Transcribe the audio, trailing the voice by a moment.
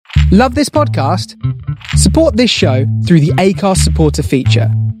Love this podcast? Support this show through the Acast supporter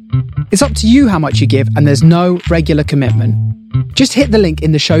feature. It's up to you how much you give, and there's no regular commitment. Just hit the link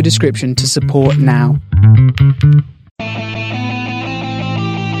in the show description to support now.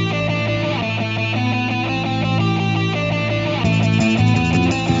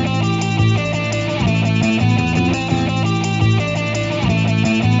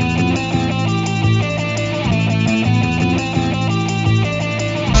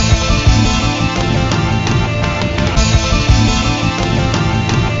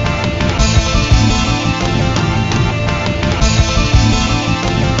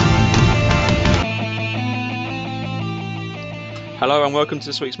 Hello and welcome to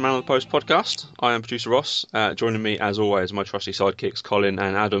this week's Man on the Post podcast. I am producer Ross. Joining me, as always, my trusty sidekicks Colin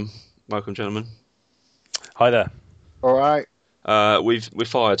and Adam. Welcome, gentlemen. Hi there. All right. We've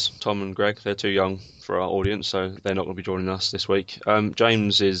fired Tom and Greg. They're too young for our audience, so they're not going to be joining us this week.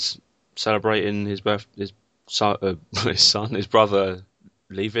 James is celebrating his his brother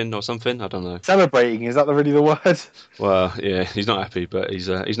leaving or something. I don't know. Celebrating, is that really the word? Well, yeah, he's not happy, but he's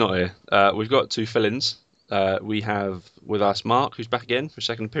not here. We've got two fill-ins. We have with us Mark, who's back again for his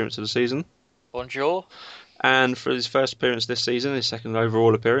second appearance of the season. Bonjour. And for his first appearance this season, his second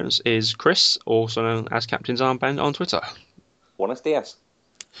overall appearance, is Chris, also known as Captain's Armband on Twitter. Buenos dias.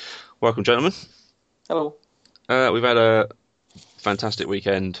 Welcome, gentlemen. Hello. We've had a fantastic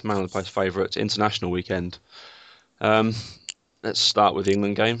weekend, Man on the Post favourite, international weekend. Let's start with the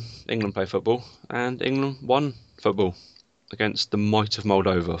England game. England play football, and England won football against the might of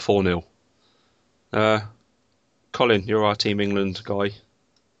Moldova, 4-0. Colin, you're our Team England guy.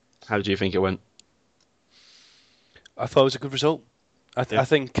 How did you think it went? I thought it was a good result. I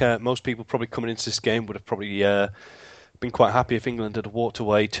think most people probably coming into this game would have probably been quite happy if England had walked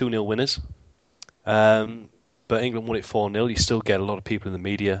away 2-0 winners. But England won it 4-0. You still get a lot of people in the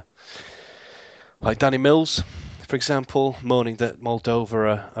media, like Danny Mills, for example, moaning that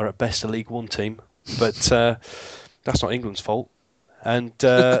Moldova are at best a League One team. But that's not England's fault. And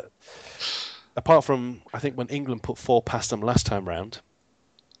apart from, I think, when England put 4 past them last time round,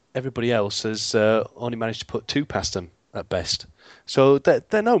 everybody else has only managed to put 2 past them at best. So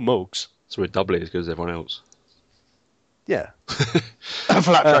they're no mugs. So we're doubly as good as everyone else. Yeah.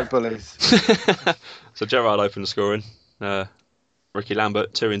 Flat track bullies. So Gerrard opened the scoring. Ricky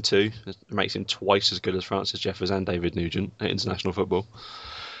Lambert, 2-2. It makes him twice as good as Francis Jeffers and David Nugent at international football.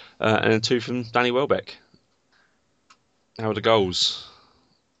 And then 2 from Danny Welbeck. How are the goals?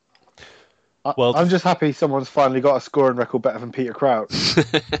 I'm just happy someone's finally got a scoring record better than Peter Crouch.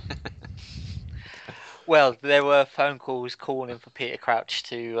 Well, there were phone calls calling for Peter Crouch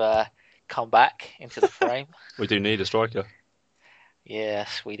to come back into the frame. We do need a striker.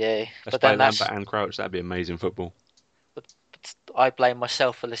 Yes, we do. Let's play Lambert and Crouch. That'd be amazing football. But I blame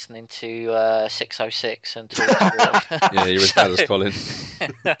myself for listening to 606 and Talksport. Yeah, you're as bad as Colin.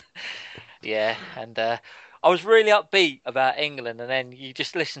 Yeah, and I was really upbeat about England, and then you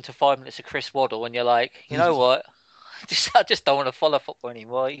just listen to 5 minutes of Chris Waddle, and you're like, you know what? I just don't want to follow football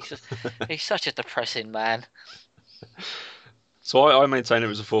anymore. He's such a depressing man. So I maintain it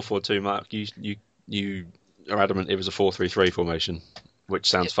was a 4-4-2, Mark. You are adamant it was a 4-3-3 formation, which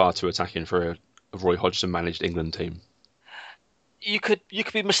sounds far too attacking for a Roy Hodgson managed England team. You could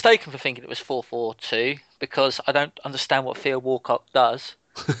be mistaken for thinking it was 4-4-2 because I don't understand what Theo Walcott does.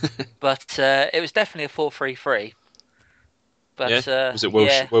 But it was definitely a 4-3-3. But yeah? Was it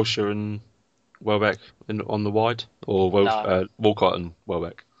Wilshere and Welbeck on the wide, or Walcott and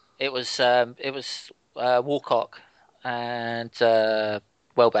Welbeck? It was Walcott and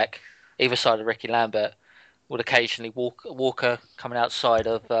Welbeck, either side of Ricky Lambert. Would occasionally Walker coming outside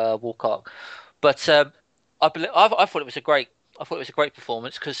of Walcott. But I thought it was a great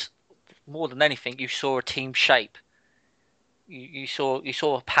performance because more than anything, you saw a team shape. You saw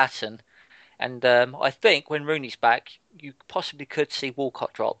a pattern, and I think when Rooney's back, you possibly could see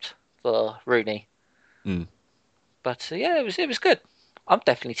Walcott dropped for Rooney. Mm. But yeah, it was good. I'm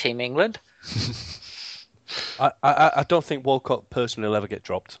definitely Team England. I don't think Walcott personally will ever get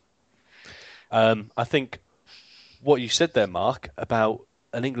dropped. I think what you said there, Mark, about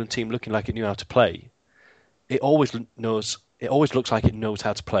an England team looking like it knew how to play, it always looks like it knows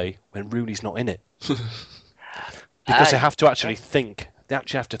how to play when Rooney's not in it. Because they have to actually think. They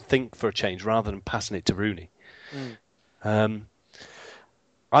actually have to think for a change rather than passing it to Rooney.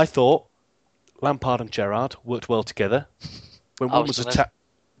 I thought Lampard and Gerrard worked well together. When one was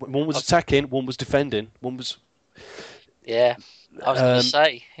attacking, one was defending, one was. Yeah, I was going to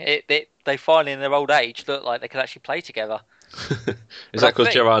say they finally, in their old age, look like they could actually play together. Is that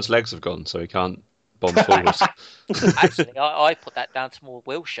because Gerrard's legs have gone, so he can't bomb forward. Actually, I put that down to more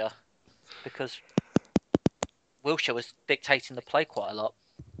Wilshere because Wilshere was dictating the play quite a lot.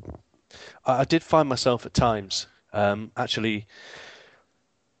 I did find myself at times actually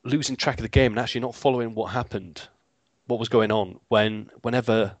losing track of the game and actually not following what happened, what was going on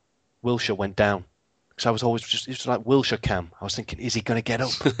whenever Wilshere went down. Because I was always it was like Wilshere cam. I was thinking, is he going to get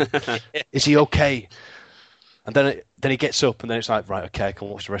up? Is he okay? And then he gets up, and then it's like, right, okay, I can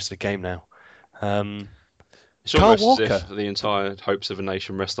watch the rest of the game now. It's Carl almost as Walker. if the entire hopes of a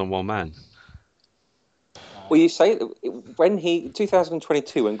nation rest on one man. Well, you say when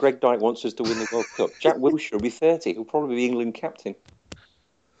 2022, when Greg Dyke wants us to win the World Cup, Jack Wilshere will be 30. He'll probably be England captain.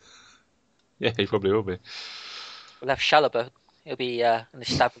 Yeah, he probably will be. We'll have Chalobah. He'll be an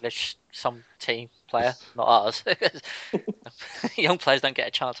established some team player, not ours. Young players don't get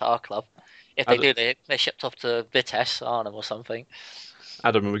a chance at our club. If they do, they're shipped off to Vitesse, Arnhem or something.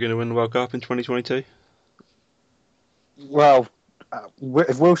 Adam, are we going to win the World Cup in 2022? Well,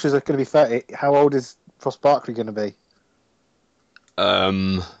 if Wilshire's going to be 30, how old is Ross Barkley going to be?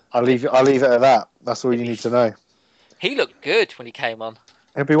 I'll leave it at that. That's all you need to know. He looked good when he came on.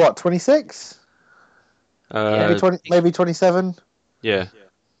 He'll be what, 26? Maybe 27? Yeah,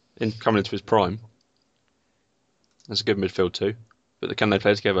 coming into his prime. That's a good midfield too. But can they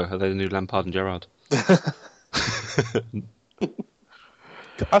play together? Are they the new Lampard and Gerrard?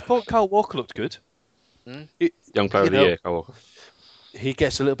 I thought Kyle Walker looked good. Young player of the year, Kyle Walker. He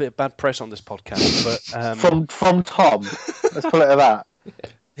gets a little bit of bad press on this podcast, but from Tom, let's put it at that.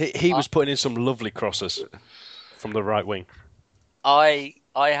 He was putting in some lovely crosses from the right wing. I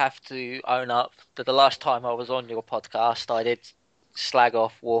have to own up that the last time I was on your podcast, I did slag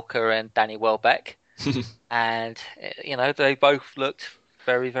off Walker and Danny Welbeck, and they both looked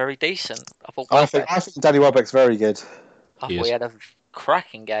very, very decent. I think Danny Welbeck's very good. I thought he had a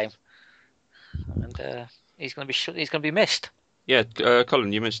cracking game, and he's going to be missed. Yeah,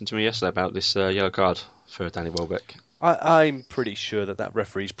 Colin, you mentioned to me yesterday about this yellow card for Danny Welbeck. I'm pretty sure that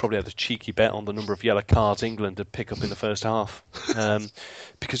referee's probably had a cheeky bet on the number of yellow cards England would pick up in the first half,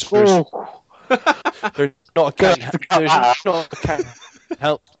 because there's not a cat in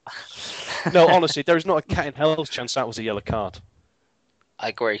hell. No, honestly, there is not a cat in hell's chance that was a yellow card. I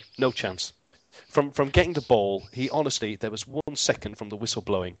agree. No chance. From getting the ball, there was 1 second from the whistle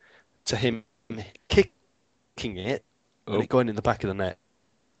blowing to him kicking it and it going in the back of the net.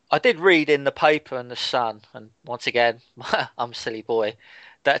 I did read in the paper and the Sun, and once again, I'm a silly boy,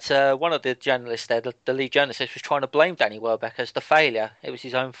 that one of the journalists there, the lead journalist, was trying to blame Danny Welbeck as the failure. It was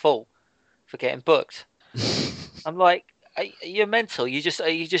his own fault for getting booked. I'm like, you're mental. Are you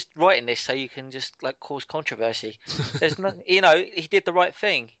just writing this so you can just cause controversy? There's no, he did the right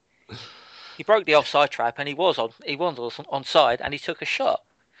thing. He broke the offside trap, and he was onside, and he took a shot.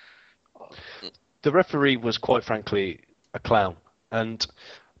 The referee was quite frankly a clown, and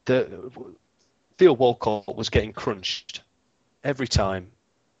Theo Walcott was getting crunched every time,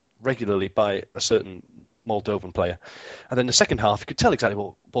 regularly, by a certain Moldovan player. And then the second half, you could tell exactly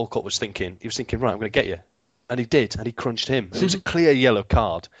what Walcott was thinking. He was thinking, right, I'm going to get you. And he did, and he crunched him. It was a clear yellow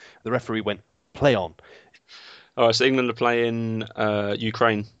card. The referee went, play on. All right, so England are playing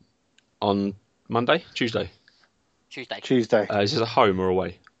Ukraine on Tuesday. Tuesday. Is this a home or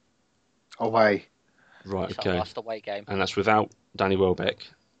away? Away. Right, It's okay. our last away game. And that's without Danny Welbeck.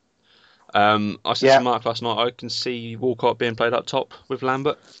 I said to Mark last night, I can see Walcott being played up top with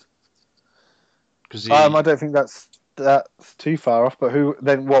Lambert. I don't think that's too far off. But who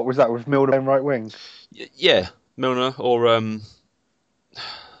then? What was that with Milner in right wing? Yeah, Milner or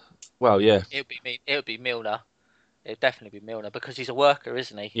well, yeah. It would be Milner. It would definitely be Milner because he's a worker,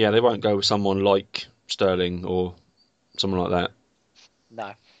 isn't he? Yeah, they won't go with someone like Sterling or someone like that.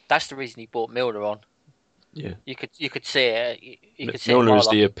 No, that's the reason he brought Milner on. Yeah, you could see it. You could see Milner it is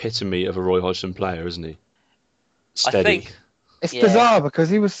the epitome of a Roy Hodgson player, isn't he? Steady. I think it's bizarre because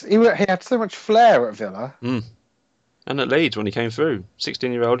he had so much flair at Villa. And at Leeds when he came through,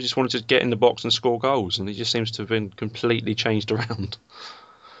 16-year-old, he just wanted to get in the box and score goals, and he just seems to have been completely changed around.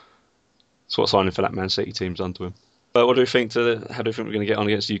 That's what signing for that Man City team's done to him. But how do you think we're going to get on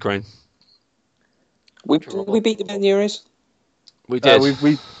against Ukraine? Did we beat them in the Euros? We did.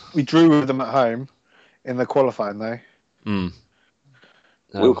 We drew with them at home in the qualifying though. We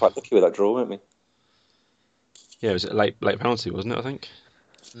were quite lucky with that draw, weren't we? Yeah, it was a late penalty, wasn't it? I think,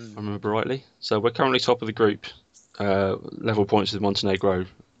 if I remember rightly. So we're currently top of the group, level points with Montenegro.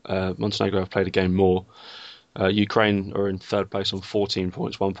 Montenegro have played a game more. Ukraine are in third place on 14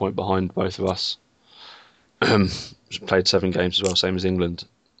 points, 1 point behind both of us. Played 7 games as well, same as England.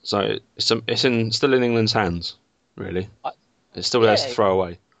 So it's still in England's hands, really. It's still there to throw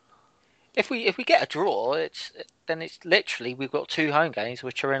away. if we get a draw, then it's literally we've got 2 home games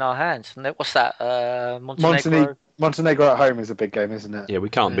which are in our hands. And what's that? Montenegro. Montenegro at home is a big game, isn't it? Yeah, we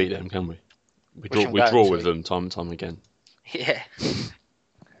can't beat them, can we? We Which I'm draw going with to. them time and time again. Yeah.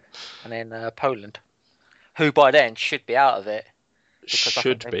 And then Poland, who by then should be out of it. Because I think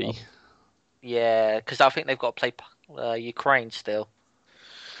Should they've be. got- Yeah, because I think they've got to play Ukraine still.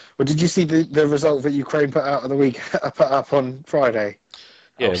 Well, did you see the result that Ukraine put out of the week? Put up on Friday.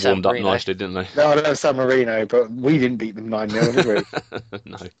 Yeah, San warmed up Marino. nicely, didn't they? No, I don't know San Marino, but we didn't beat them 9-0, did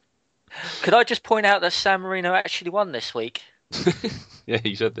we? No. Could I just point out that San Marino actually won this week? Yeah,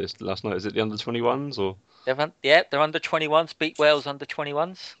 you said this last night. Is it the under 21s or They're under 21s, beat Wales under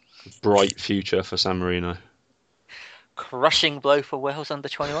 21s. bright future for San Marino? Crushing blow for Wales under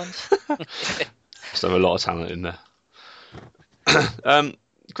 21s. Still have a lot of talent in there.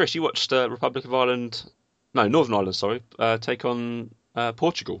 Chris, you watched Northern Ireland, sorry, take on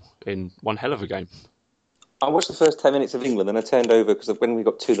Portugal in one hell of a game. I watched the first 10 minutes of England and I turned over because when we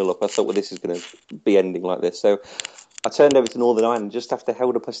got 2-0 up, I thought, well, this is going to be ending like this. So I turned over to Northern Ireland just after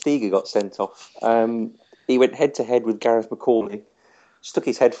Helder Postiga got sent off. He went head-to-head with Gareth McCauley, stuck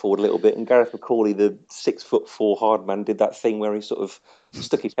his head forward a little bit, and Gareth McCauley, the 6'4" hard man, did that thing where he sort of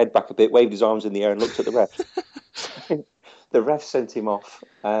stuck his head back a bit, waved his arms in the air and looked at the ref. The ref sent him off.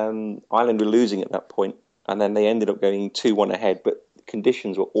 Ireland were losing at that point, and then they ended up going 2-1 ahead, but the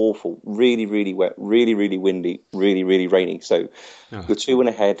conditions were awful. Really, really wet, really, really windy, really, really rainy. So you're 2-1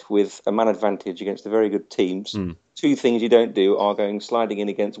 ahead with a man advantage against the very good teams. Two things you don't do are going sliding in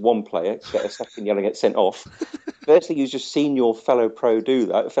against one player, get a second yellow, get sent off. Firstly, you've just seen your fellow teammate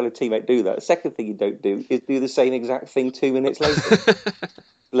do that. The second thing you don't do is do the same exact thing 2 minutes later.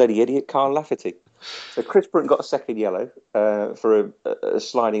 Bloody idiot, Carl Lafferty. So Chris Brunt got a second yellow for a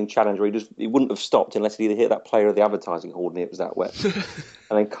sliding challenge where he wouldn't have stopped unless he'd either hit that player or the advertising hall and it was that wet. And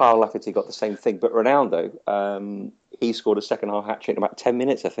then Carl Lafferty got the same thing. But Ronaldo, he scored a second half hat-trick in about 10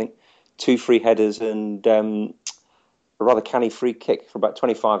 minutes, I think. 2 free headers and a rather canny free kick from about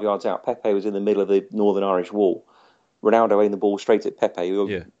 25 yards out. Pepe was in the middle of the Northern Irish wall. Ronaldo aimed the ball straight at Pepe,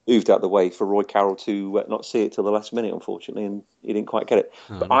 who moved out the way for Roy Carroll to not see it till the last minute, unfortunately, and he didn't quite get it.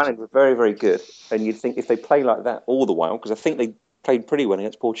 But Ireland were very, very good, and you'd think if they play like that all the while, because I think they played pretty well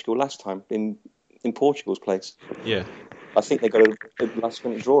against Portugal last time in Portugal's place. Yeah. I think they got a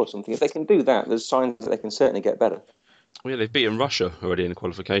last-minute draw or something. If they can do that, there's signs that they can certainly get better. Well, yeah, they've beaten Russia already in the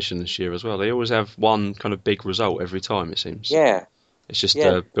qualification this year as well. They always have one kind of big result every time, it seems. Yeah. It's just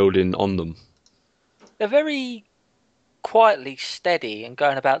building on them. They're very quietly steady and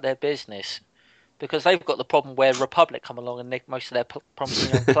going about their business because they've got the problem where Republic come along and nick most of their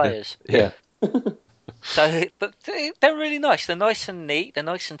promising young players. Yeah. So, but they're really nice. They're nice and neat. They're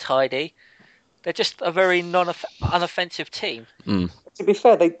nice and tidy. They're just a very unoffensive team. To be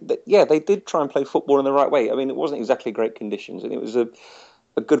fair, they did try and play football in the right way. I mean, it wasn't exactly great conditions, and it was a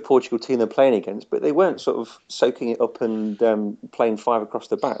good Portugal team they're playing against, but they weren't sort of soaking it up and playing 5 across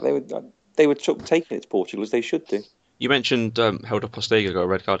the back. They were taking it to Portugal as they should do. You mentioned Helder Postiga got a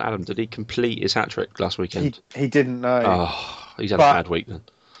red card. Adam, did he complete his hat-trick last weekend? He didn't know. Oh, he's had a bad week then.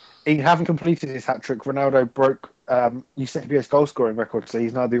 He having completed his hat-trick, Ronaldo broke Eusebius goal-scoring record, so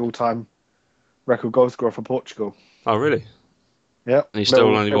he's now the all-time record goal scorer for Portugal. Oh, really? Yeah. And he's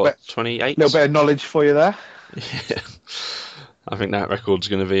still only, 28? A little bit of knowledge for you there. Yeah. I think that record's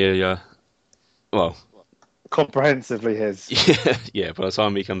going to be, comprehensively his. Yeah, by the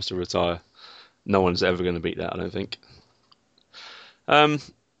time he comes to retire, no one's ever going to beat that, I don't think. How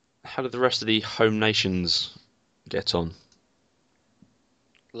did the rest of the home nations get on?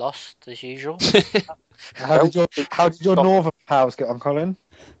 Lost, as usual. How did your northern pals get on, Colin?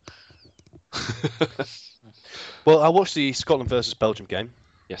 Well, I watched the Scotland versus Belgium game.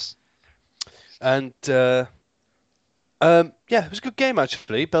 Yes. And, it was a good game,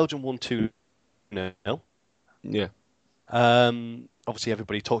 actually. Belgium won 2-0. Yeah. Obviously,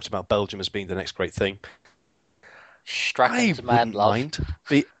 everybody talks about Belgium as being the next great thing. Strachan's mad love.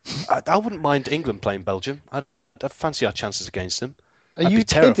 I wouldn't mind England playing Belgium. I'd fancy our chances against them. Are you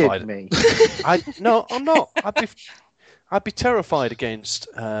terrified? Me? No, I'm not. I'd be terrified against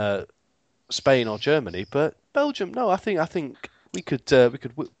Spain or Germany, but Belgium, no. I think we could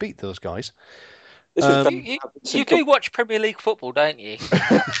beat those guys. You do watch Premier League football, don't you?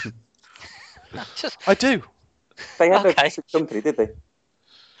 I do. They had no company, did they?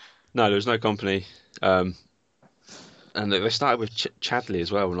 No, there was no company. And they started with Chadley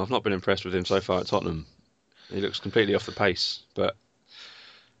as well, and I've not been impressed with him so far at Tottenham. He looks completely off the pace, but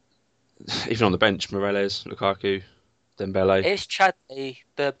even on the bench, Morelos, Lukaku, Dembele. Is Chadley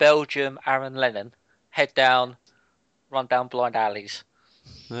the Belgium Aaron Lennon? Head down, run down blind alleys.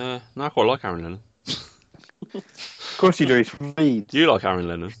 No, I quite like Aaron Lennon. Of course you do. He's from Leeds. You like Aaron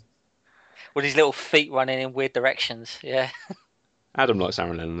Lennon? With his little feet running in weird directions. Yeah. Adam likes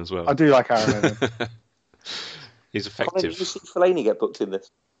Aaron Lennon as well. I do like Aaron Lennon. He's Colin, effective. did you see Fellaini get booked in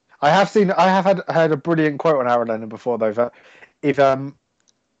this? I have heard a brilliant quote on Aaron Lennon before though. That if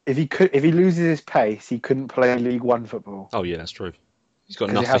he loses his pace, he couldn't play League One football. Oh yeah, that's true. He's got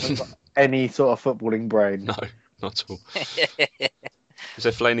 'Cause he nothing. hasn't got any sort of footballing brain. No, not at all. So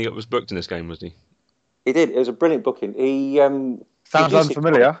Fellaini was booked in this game, was he? He did. It was a brilliant booking. He Sounds he used it-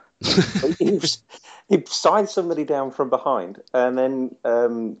 unfamiliar. he signed somebody down from behind and then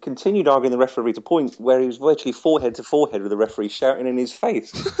continued arguing the referee to a point where he was virtually forehead to forehead with the referee shouting in his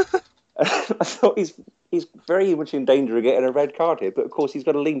face. I thought he's very much in danger of getting a red card here, but of course he's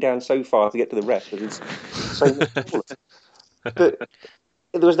got to lean down so far to get to the ref because he's so much taller. But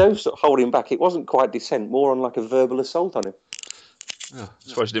there was no sort of holding back. It wasn't quite dissent, more on like a verbal assault on him. Oh, I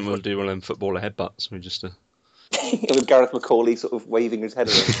suppose he didn't want to do one of them footballer headbutts. We just With Gareth McCauley sort of waving his head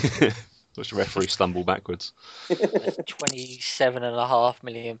around. watched the referee stumble backwards. £27.5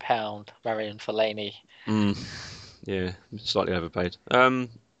 million, Marion Fellaini. Yeah, slightly overpaid.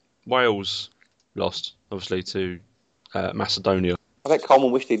 Wales lost, obviously, to Macedonia. I bet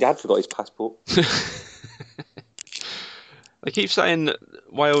Coleman wished he had forgot his passport. They keep saying that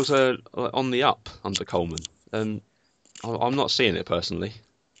Wales are on the up under Coleman, and I'm not seeing it personally.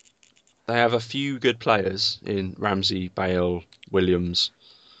 They have a few good players in Ramsey, Bale, Williams.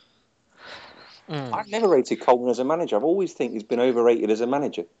 I've never rated Coleman as a manager. I've always think he's been overrated as a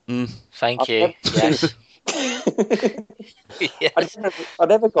manager. Thank you. Yes. Yes. I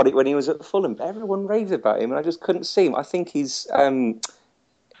never got it when he was at Fulham. Everyone raves about him, and I just couldn't see him. I think he just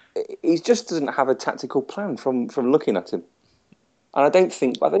doesn't have a tactical plan from looking at him. And I don't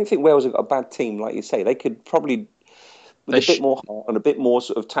think Wales have got a bad team, like you say. They could probably, with a bit more heart and a bit more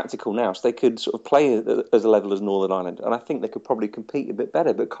sort of tactical nous, they could sort of play as a level as Northern Ireland, and I think they could probably compete a bit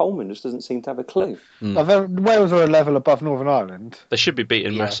better. But Coleman just doesn't seem to have a clue. Wales are a level above Northern Ireland. They should be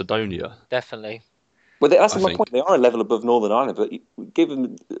beating Macedonia. Definitely. Well, that's my think. point. They are a level above Northern Ireland, but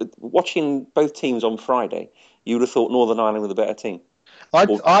given watching both teams on Friday, you would have thought Northern Ireland were the better team.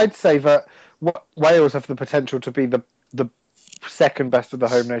 I'd say that Wales have the potential to be the second best of the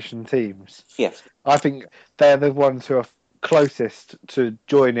home nation teams. Yes. I think they're the ones who are closest to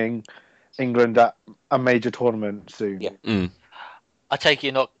joining England at a major tournament soon. Yeah. I take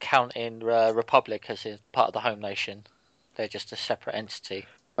you're not counting Republic as a part of the home nation. They're just a separate entity.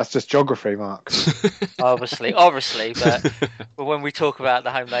 That's just geography, Mark. Obviously, but when we talk about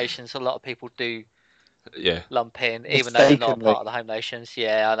the home nations, a lot of people do lump in, even though they're not part of the home nations.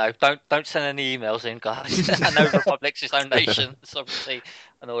 Yeah, I know. Don't send any emails in, guys. I know Republic's its own nation, sovereignty,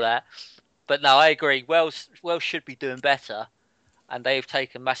 and all that. But no, I agree. Wales should be doing better, and they've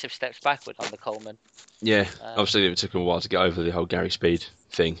taken massive steps backward under Coleman. Yeah, obviously it took him a while to get over the whole Gary Speed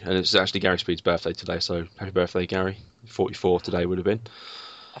thing, and it's actually Gary Speed's birthday today, so happy birthday, Gary. 44 today would have been.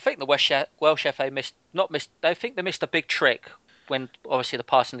 I think the Welsh FA missed. I think they missed a big trick when obviously the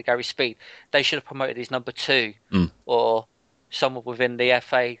passing to Gary Speed. They should have promoted his number 2 or someone within the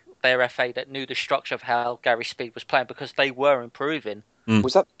their FA that knew the structure of how Gary Speed was playing, because they were improving.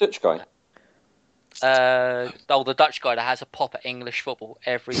 Was that the Dutch guy? The Dutch guy that has a pop at English football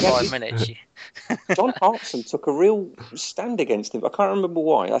every 5 minutes. John Hartson took a real stand against him. I can't remember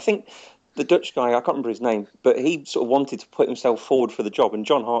why. I think the Dutch guy, I can't remember his name, but he sort of wanted to put himself forward for the job, and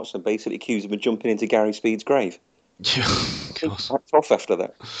John Hartson basically accused him of jumping into Gary Speed's grave. He backed off after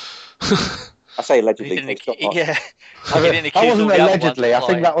that. I say allegedly. That wasn't allegedly. I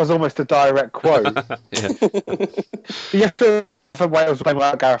think that was almost a direct quote. You have to for Wales playing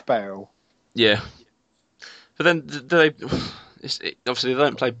without Gareth Bale. Yeah. But then, obviously they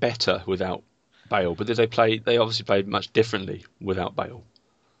don't play better without Bale, but they obviously played much differently without Bale.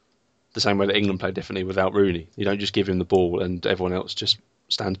 The same way that England played differently without Rooney. You don't just give him the ball and everyone else just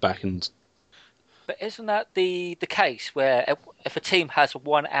stands back and... But isn't that the case where if a team has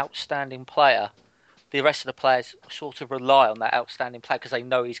one outstanding player, the rest of the players sort of rely on that outstanding player because they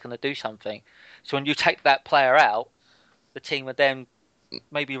know he's going to do something. So when you take that player out, the team would then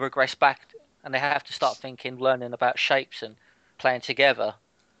maybe regress back and they have to start learning about shapes and playing together.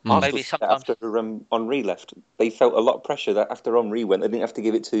 Maybe sometimes after Henri left, they felt a lot of pressure that after Henri went, they didn't have to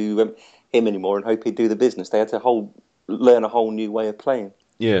give it to him anymore and hope he'd do the business. They had to learn a whole new way of playing.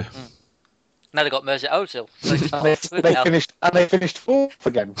 Yeah. Now they got Mesut Ozil. They finished fourth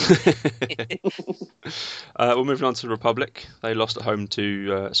again. We're moving on to the Republic. They lost at home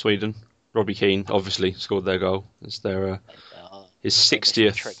to Sweden. Robbie Keane obviously scored their goal. It's his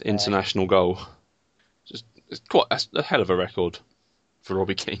 60th international goal. It's quite a hell of a record. for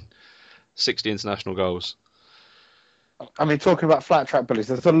Robbie Keane. 60 international goals. I mean, talking about flat track bullies,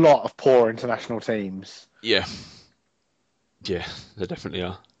 there's a lot of poor international teams. Yeah. Yeah, there definitely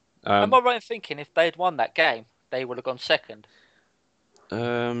are. Am I right in thinking if they'd won that game, they would have gone second?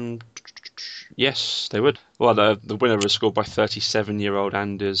 Yes, they would. Well, the winner was scored by 37-year-old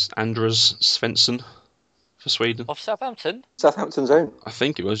Anders Svensson for Sweden. Of Southampton? Southampton's own. I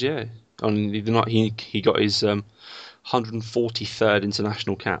think it was, yeah. On the night he got his 143rd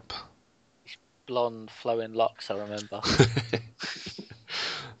international cap. Blonde, flowing locks, I remember.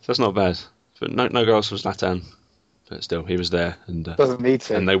 That's not bad. But no goals for Zlatan. But still, he was there, and Doesn't need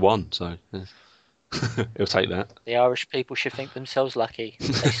to. and they won. So yeah. He'll take that. The Irish people should think themselves lucky.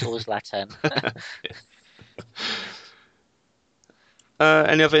 They saw Zlatan.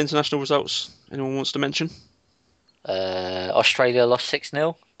 Any other international results anyone wants to mention? Australia lost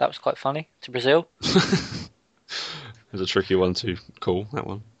 6-0. That was quite funny to Brazil. It was a tricky one to call, that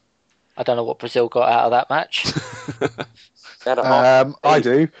one. I don't know what Brazil got out of that match. They had a half- I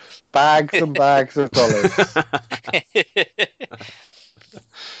do. Bags and bags of dollars.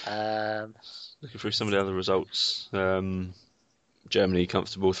 Looking through some of the other results. Germany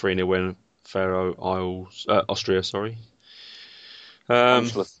comfortable 3-0 win. Faroe Isles, Austria. Sorry.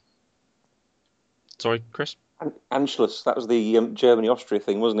 Anschluss. Sorry, Chris. Anschluss. That was the Germany-Austria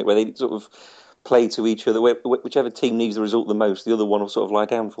thing, wasn't it? Where they sort of play to each other. Whichever team needs the result the most, the other one will sort of lie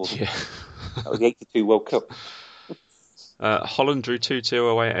down for them. Yeah. That was the 82 World Cup. Holland drew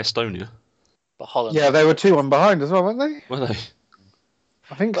 2-2 away at Estonia. But Holland. Yeah, they were 2-1 behind as well, weren't they? Were they?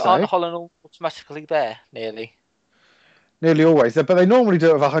 I think But so. aren't Holland automatically there, nearly? Nearly always. But they normally do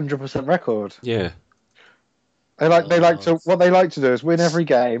it with a 100% record. Yeah. What they like to do is win every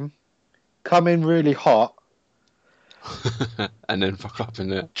game, come in really hot, And then fuck up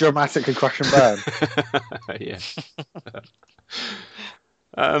in it. dramatically crash and burn. Yeah.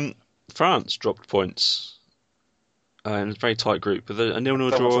 France dropped points in a very tight group with a 0-0 Don't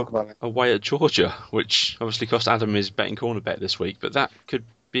want to talk draw about it. away at Georgia, which obviously cost Adam his betting corner bet this week, but that could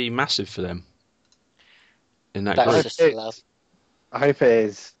be massive for them in that That group. was just love. I hope it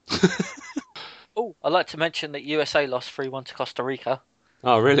is. Oh, I'd like to mention that USA lost 3-1 to Costa Rica.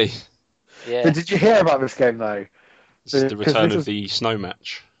 Oh, really? Yeah. But did you hear about this game though? This is the Because return this of is- the snow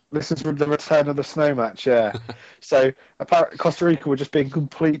match. This is the return of the snow match, yeah. So apparently Costa Rica were just being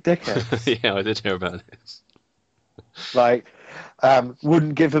complete dickheads. Yeah, I did hear about this. Like,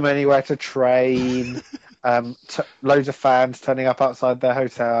 wouldn't give them anywhere to train. Loads of fans turning up outside their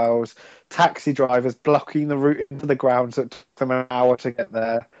hotels. Taxi drivers blocking the route into the grounds that took them an hour to get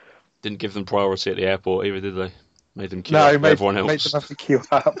there. Didn't give them priority at the airport either, did they? Made them queue No, up with made everyone them else. have to queue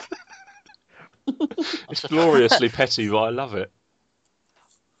up. It's gloriously petty, but I love it.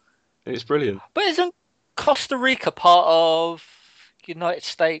 It's brilliant. But isn't Costa Rica part of United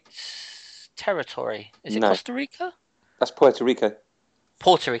States territory? Is it No. Costa Rica? That's Puerto Rico.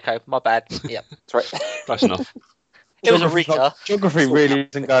 Puerto Rico, my bad. Yeah. That's right. Close enough. It was a Geography's Rica. not- Geography really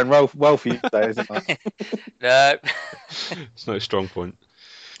isn't going well for you today, is it? No. It's no strong point.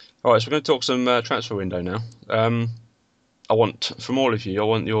 All right, so we're going to talk some transfer window now. I want, from all of you, I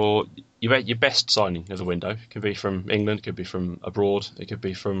want your best signing of the window. It could be from England, it could be from abroad, it could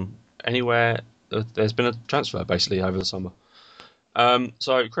be from anywhere. There's been a transfer, basically, over the summer.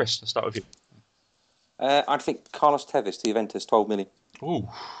 So, Chris, let's start with you. I think Carlos Tevez to Juventus, 12 million. Ooh,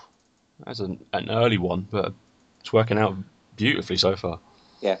 that's an early one, but it's working out beautifully so far.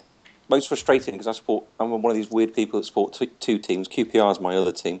 Yeah. Most frustrating because I'm one of these weird people that support two teams. QPR is my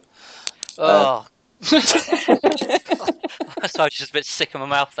other team. Oh. So I was just a bit sick in my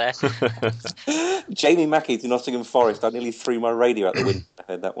mouth there. Jamie Mackey to Nottingham Forest. I nearly threw my radio out the window. I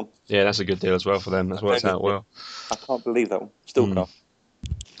heard that one. Yeah, that's a good deal as well for them. That's worked out well. I can't believe that one. Still can't.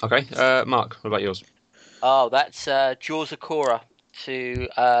 Okay, Mark, what about yours? Oh, that's Jaws Okora to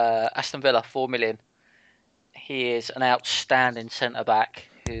Aston Villa, 4 million. He is an outstanding centre-back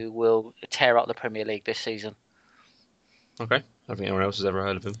who will tear up the Premier League this season. Okay, I don't think anyone else has ever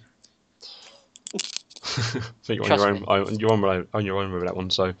heard of him. I think Trust you're on your own with that one.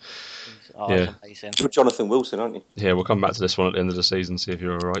 So Oh, Yeah. that's amazing. You're Jonathan Wilson, aren't you? yeah, we'll come back to this one at the end of the season, see if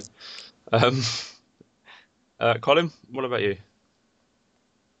you're all right. Colin, what about you?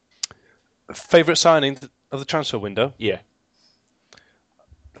 Favourite signing of the transfer window? Yeah,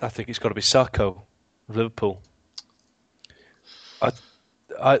 I think it's got to be Sarko of Liverpool.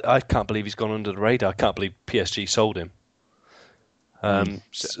 I can't believe he's gone under the radar. I can't believe PSG sold him. He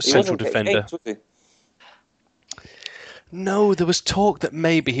Central wasn't getting defender. games, was he? No, there was talk that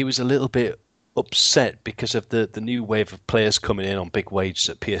maybe he was a little bit upset because of the new wave of players coming in on big wages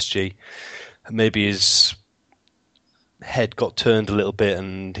at PSG. And maybe his head got turned a little bit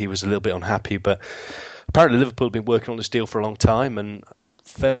and he was a little bit unhappy. But apparently Liverpool have been working on this deal for a long time, and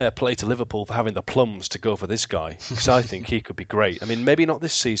fair play to Liverpool for having the plums to go for this guy, because I think he could be great. I mean, maybe not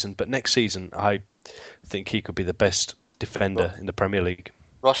this season, but next season I think he could be the best defender in the Premier League.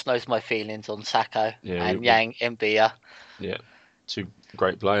 Ross knows my feelings on Sacco Yeah, and Yang Mbia. Yeah, two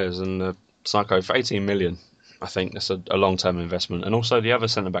great players, and Sarko for 18 million. I think that's a long-term investment, and also the other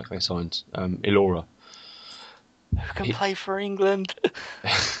centre back they signed, Ilora. Who can play for England?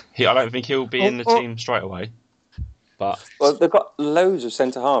 I don't think he'll be in the team straight away, but Well, they've got loads of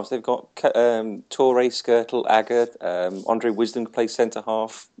centre halves. They've got Torre, Skirtle, Agger, Andre Wisdom plays centre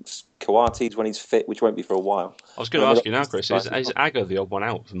half. Kawati's when he's fit, which won't be for a while. I was going to ask you now, Chris, is Agger the odd one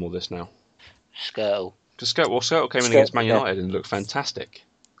out from all this now? Skirtle. Because Skirtle came in against Man United and looked fantastic.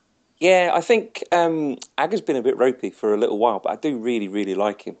 Yeah, I think Agger's been a bit ropey for a little while, but I do really, really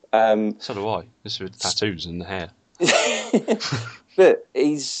like him. So do I. This with tattoos and the hair. But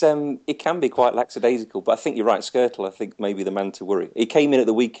he can be quite lackadaisical. But I think you're right, Skirtle, I think maybe the man to worry. He came in at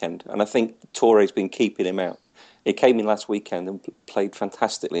the weekend, and I think Torre's been keeping him out. He came in last weekend and played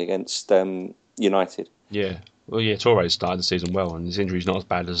fantastically against United. Yeah. Well, yeah, Torres started the season well, and his injury's not as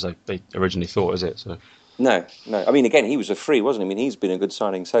bad as they originally thought, is it? So. No. I mean, again, he was a free, wasn't he? I mean, he's been a good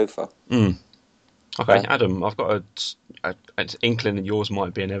signing so far. Mm. Okay, Adam, I've got an inkling that yours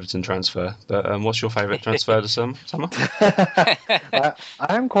might be an Everton transfer, but what's your favourite transfer this summer? I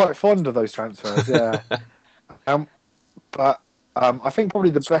am quite fond of those transfers, yeah. But I think probably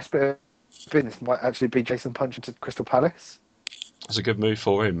the best bit of business might actually be Jason Puncher to Crystal Palace. That's a good move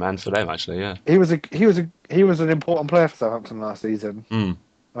for him and for them, actually. Yeah, He was an important player for Southampton last season. Mm.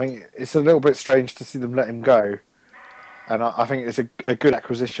 I think it's a little bit strange to see them let him go, and I think it's a good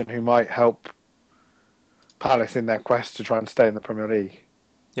acquisition who might help Palace in their quest to try and stay in the Premier League.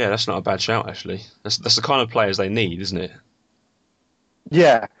 Yeah, that's not a bad shout, actually. That's the kind of players they need, isn't it?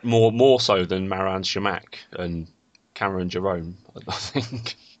 Yeah, More so than Maran Shamak and Cameron Jerome, I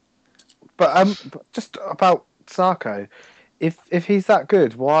think. but just about Sarko, if he's that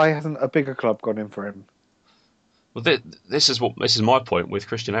good, why hasn't a bigger club gone in for him? Well, this is my point with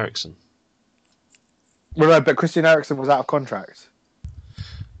Christian Eriksen. Well, no, but Christian Eriksen was out of contract.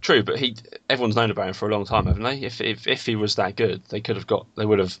 True, but everyone's known about him for a long time, haven't they? If he was that good, they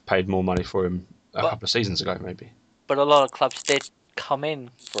would have paid more money for him a couple of seasons ago, maybe. But a lot of clubs did come in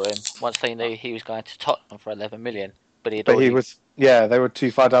for him once they knew he was going to Tottenham for 11 million. But they were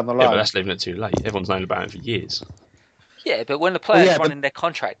too far down the line. Yeah, but that's leaving it too late. Everyone's known about him for years. Yeah, but when the player's running their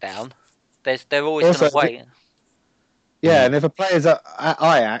contract down, they're always going to wait. Yeah, and if a player's at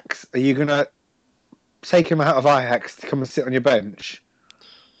Ajax, are you going to take him out of Ajax to come and sit on your bench?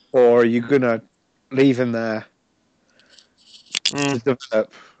 Or are you going to leave him there to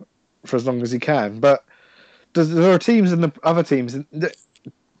develop for as long as he can? But there are teams and the other teams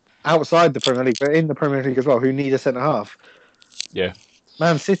outside the Premier League, but in the Premier League as well, who need a centre-half. Yeah.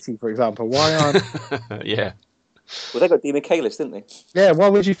 Man City, for example. Why aren't... Yeah. Well, they got Di Michaelis, didn't they? Yeah, why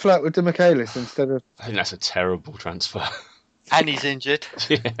would you flirt with Di Michaelis instead of... I think that's a terrible transfer. And he's injured.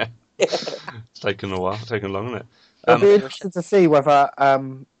 Yeah. It's taken a while. It's taken long, hasn't it? It'll be interesting to see whether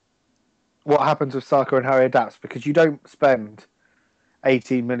what happens with Sarko and how he adapts, because you don't spend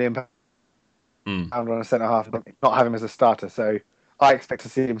 £18 million on a centre-half and not have him as a starter. So I expect to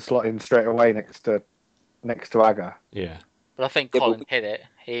see him slot in straight away next to Agger. Yeah. But I think Colin hit it.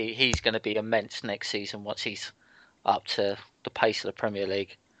 He's going to be immense next season once he's up to the pace of the Premier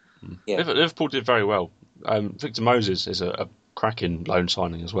League. Yeah. Liverpool did very well. Victor Moses is a cracking loan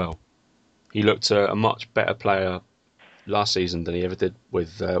signing as well. He looked a much better player last season than he ever did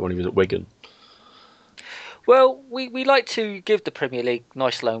with when he was at Wigan. Well, we like to give the Premier League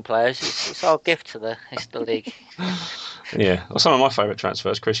nice loan players. It's our gift to the league. Yeah. Well, some of my favourite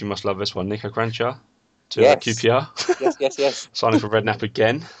transfers, Chris, you must love this one. Nico Kranjčar to QPR. Yes. Signing for Redknapp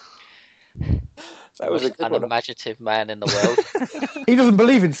again. That was a good one. Unimaginative man in the world. He doesn't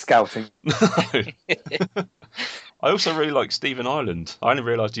believe in scouting. No. I also really like Stephen Ireland. I only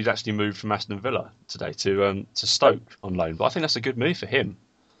realised he'd actually moved from Aston Villa today to Stoke on loan, but I think that's a good move for him.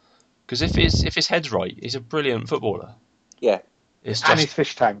 Because if his head's right, he's a brilliant footballer. Yeah. And his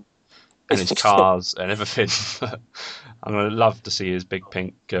fish tank. And his cars and everything. I'm going to love to see his big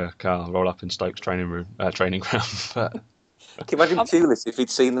pink car roll up in Stoke's training ground. But... Can you imagine Pulis if he'd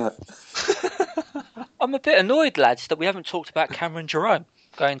seen that? I'm a bit annoyed, lads, that we haven't talked about Cameron Jerome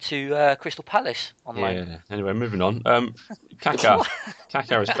going to Crystal Palace on loan. Yeah. Anyway, moving on. Kaká.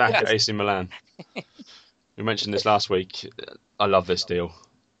 Kaká is back at AC Milan. We mentioned this last week. I love this deal.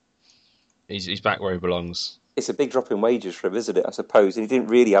 He's back where he belongs. it's a big drop in wages for him, isn't it? I suppose, and he didn't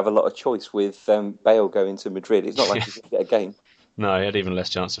really have a lot of choice with Bale going to Madrid. It's not like he didn't get a game. No, he had even less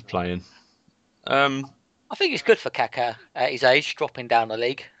chance of playing. I think it's good for Kaká at his age, dropping down the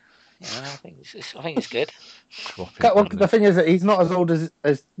league. You know, I think it's good. Well, the thing is that he's not as old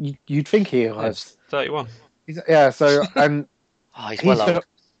as you'd think he was. 31. So and He's well old.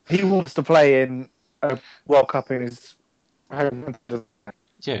 he wants to play in a World Cup in his home country.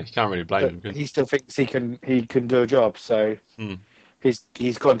 Yeah, you can't really blame him. But he still thinks he can do a job. So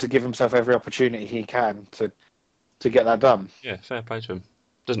he's got to give himself every opportunity he can to get that done. Yeah, fair play to him.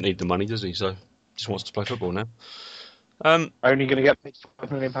 Doesn't need the money, does he? So just wants to play football now. Only going to get paid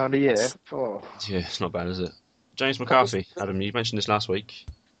 £5 million a year. Oh. Yeah, it's not bad, is it? James McCarthy, Adam, you mentioned this last week.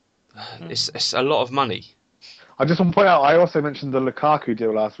 It's a lot of money. I just want to point out, I also mentioned the Lukaku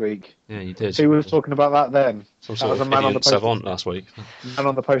deal last week. Yeah, you did. Who was talking about that then? Some That sort was of a man on the idiot savant last week. Man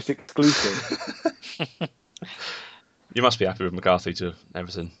on the Post exclusive. You must be happy with McCarthy to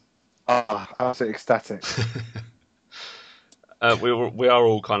Everton. Absolutely ecstatic. We are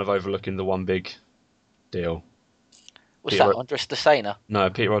all kind of overlooking the one big deal. What's that, Andres De Sena? No,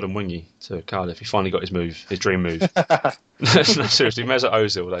 Peter Odemwingie to Cardiff. He finally got his dream move. No, seriously, Mesut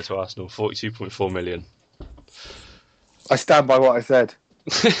Ozil though to Arsenal, 42.4 million. I stand by what I said.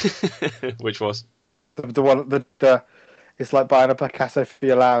 Which was The one the it's like buying a Picasso for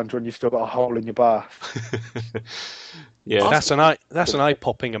your lounge when you've still got a hole in your bath. Yeah, That's an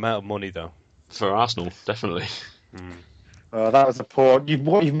eye-popping amount of money, though. For Arsenal, definitely. That was a poor.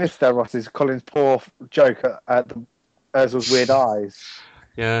 What you've missed there, Ross, is Colin's poor joke at Ozil's weird eyes.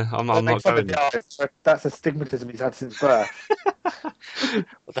 Yeah, I'm Don't make not fun of going. the eyes. That's a stigmatism he's had since birth.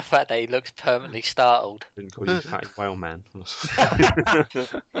 With the fact that he looks permanently startled. Didn't call you Fatty Whale Man.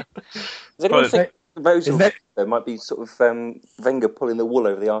 Does anyone think there might be sort of Wenger pulling the wool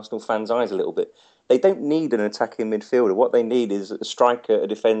over the Arsenal fans' eyes a little bit? They don't need an attacking midfielder. What they need is a striker, a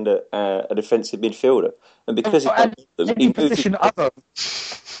defender, a defensive midfielder. And because any position other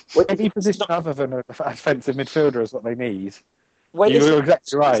than a offensive midfielder is what they need. You're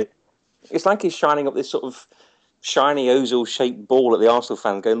exactly right. It's like he's shining up this sort of shiny Ozil-shaped ball at the Arsenal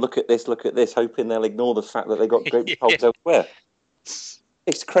fans, going, look at this, hoping they'll ignore the fact that they got great holes elsewhere. It's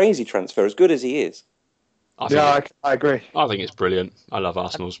a crazy transfer, as good as he is. I agree. I think it's brilliant. I love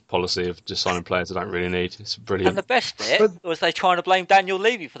Arsenal's policy of just signing players they don't really need. It's brilliant. And the best bit was they trying to blame Daniel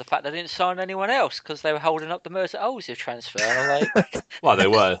Levy for the fact they didn't sign anyone else because they were holding up the Mesut Ozil transfer. And I'm like, Well, they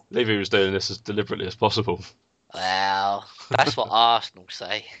were. Levy was doing this as deliberately as possible. well, that's what Arsenal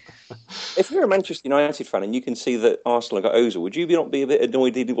say. If you're a Manchester United fan and you can see that Arsenal got Ozil, would you not be a bit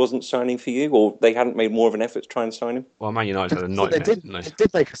annoyed that he wasn't signing for you, or they hadn't made more of an effort to try and sign him? Well, Man United had a nightmare, didn't they? They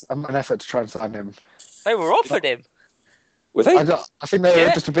did make an effort to try and sign him. They were offered him. Were they? I think they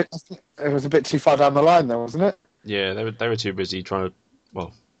were just a bit. It was a bit too far down the line, though, wasn't it? Yeah, they were too busy trying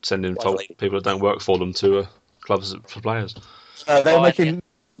to send in people that don't work for them to clubs for players.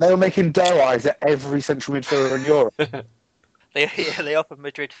 They were making dough eyes at every central midfielder in Europe. They offered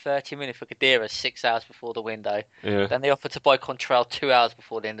Madrid 30 million for Khedira 6 hours before the window. Yeah. Then they offered to buy Contrail 2 hours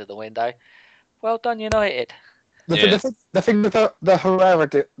before the end of the window. Well done, United. The thing with the Herrera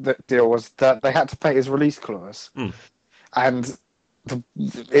deal was that they had to pay his release clause. And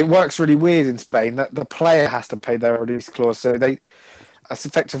it works really weird in Spain that the player has to pay their release clause. So they'd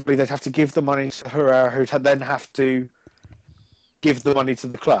have to give the money to Herrera, who'd then have to give the money to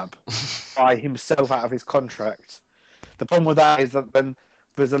the club by himself out of his contract. The problem with that is that then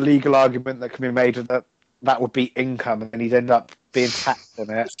there's a legal argument that can be made that would be income and he'd end up being taxed on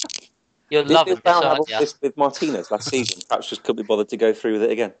it. You're loving this with Martinez last season. Perhaps just couldn't be bothered to go through with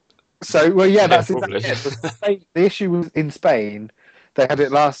it again. So, that's exactly it. The issue was in Spain, they had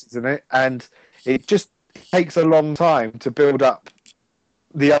it last season, and it just takes a long time to build up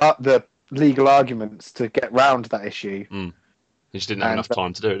the legal arguments to get round that issue. They just didn't have enough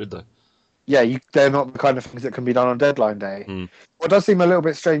time to do it, did they? Yeah, they're not the kind of things that can be done on deadline day. What does seem a little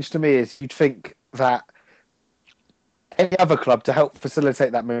bit strange to me is you'd think that any other club to help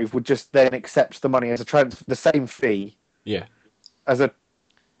facilitate that move would just then accept the money as a transfer, the same fee. Yeah. As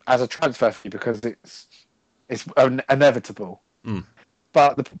a transfer fee because it's inevitable.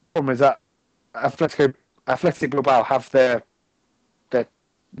 But the problem is that Athletic Bilbao have their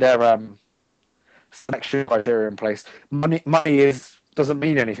selection criteria in place. Money doesn't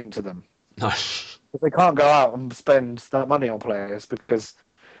mean anything to them. No. They can't go out and spend that money on players because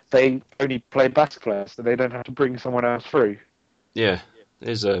they only play Basque players, so they don't have to bring someone else through. Yeah,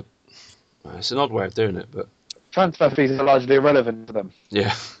 it's an odd way of doing it, but transfer fees are largely irrelevant to them.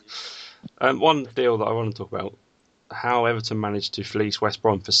 Yeah. One deal that I want to talk about, how Everton managed to fleece West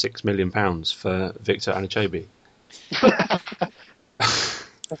Brom for £6 million for Victor Anichebe.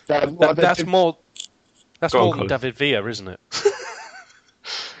 That's more Go on, than Colin. David Villa, isn't it?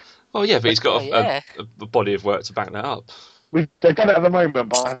 Oh yeah, but he's got Yeah. a body of work to back that up. They've done it at the moment,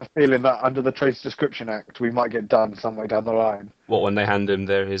 but I have a feeling that under the Trace Description Act, we might get done some way down the line. What, when they hand him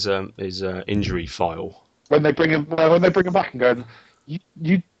his injury file? When they bring him back and go,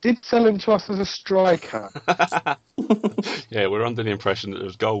 you did sell him to us as a striker. Yeah, we're under the impression that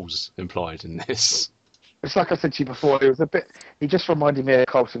there's goals implied in this. It's like I said to you before. It was a bit. He just reminded me of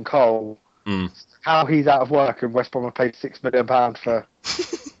Colton Cole. How he's out of work and West Brom have paid £6 million for.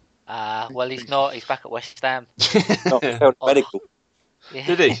 Well, he's not. He's back at West Ham. Not failed medical. Yeah.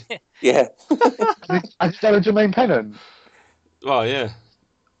 Did he? Yeah. Has he done a Jermaine Pennant? Well, yeah,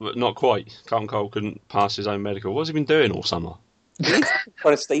 but not quite. Carlton Cole couldn't pass his own medical. What's he been doing all summer?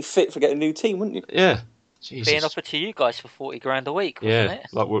 Trying to stay fit for getting a new team, wouldn't you? Yeah. Jesus. Being offered to you guys for 40 grand a week, wasn't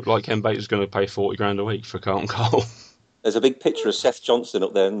Yeah, it? like Ken Bates was going to pay 40 grand a week for Carlton Cole. There's a big picture of Seth Johnson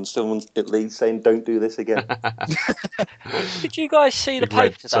up there, and someone's at Leeds saying, "Don't do this again." Did you guys see the Big red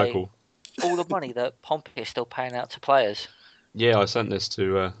paper today? circle. All the money that Pompey is still paying out to players. Yeah, I sent this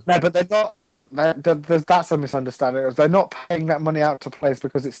to. No, but they're not. That's a misunderstanding. They're not paying that money out to players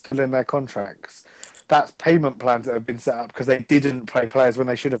because it's still in their contracts. That's payment plans that have been set up because they didn't pay players when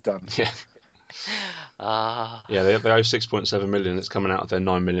they should have done. Yeah. Yeah, they owe 6.7 million. It's coming out of their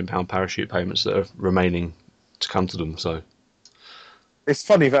 £9 million parachute payments that are remaining to come to them. So It's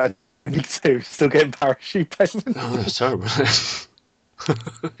funny that League Two still getting parachute payments. oh, that's terrible.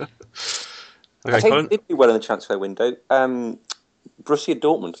 I Okay, think Colin. they did do well in the transfer window. Borussia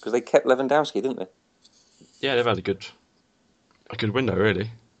Dortmund, because they kept Lewandowski, didn't they? Yeah, they've had a good window, really.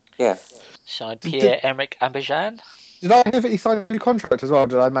 Yeah. Signed Pierre-Emerick Aubameyang. Did I hear that he signed a new contract as well?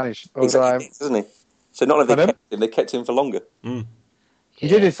 Did I manage? Or did I... Exactly, doesn't he? So not only they Pardon? kept him, they kept him for longer. He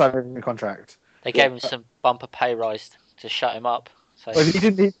did sign a new contract. They gave him some bumper pay rise to shut him up. So Well, he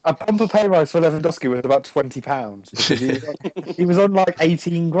didn't need a bumper pay rise for Lewandowski was about £20 because he was on like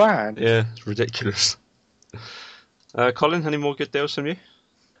 18 grand. Yeah, it's ridiculous. Colin, any more good deals from you?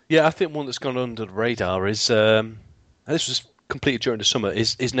 Yeah, I think one that's gone under the radar is, and this was completed during the summer,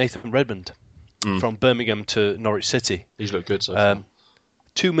 is Nathan Redmond from Birmingham to Norwich City. He's looked good so far.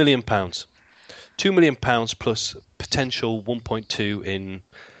 £2 million. £2 million plus potential 1.2 in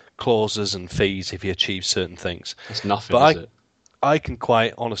clauses and fees if he achieves certain things. That's nothing, But is it? I can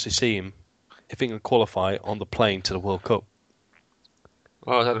quite honestly see him, if he can qualify, on the plane to the World Cup.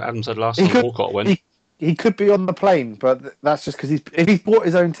 Well, as Adam said last He time, could- Walcott went. He could be on the plane, but that's just because if he's bought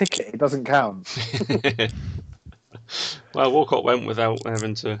his own ticket, it doesn't count. Well, Walcott went without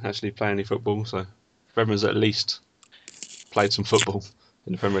having to actually play any football, so Redmond's at least played some football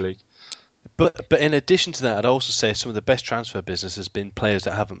in the Premier League. But in addition to that, I'd also say some of the best transfer business has been players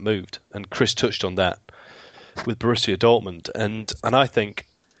that haven't moved, and Chris touched on that with Borussia Dortmund, and I think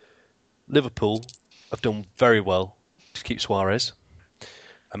Liverpool have done very well to keep Suarez,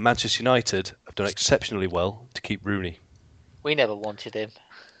 and Manchester United have done exceptionally well to keep Rooney. we never wanted him.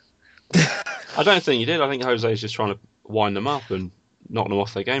 I don't think he did. I think Jose's just trying to wind them up and knock them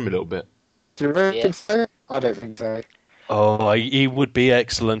off their game a little bit. Do you really Yeah. think so? I don't think so. Oh, he would be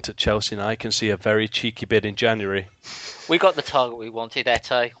excellent at Chelsea, and I can see a very cheeky bid in January. We got the target we wanted,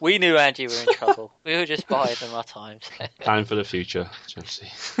 Eto. We knew Angie were in trouble. We were just buying them our times. Planning for the future, Chelsea.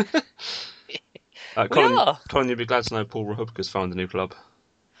 We Colin, are. Colin, you'll be glad to know Paul Rahubka's found a new club.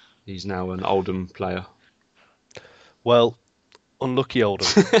 He's now an Oldham player. Well, unlucky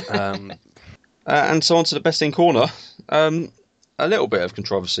Oldham. And so on to the best in corner. A little bit of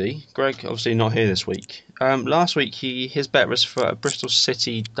controversy. Greg, obviously not here this week. Last week, his bet was for a Bristol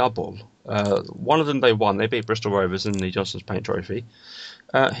City double. One of them they won. They beat Bristol Rovers in the Johnson's Paint Trophy.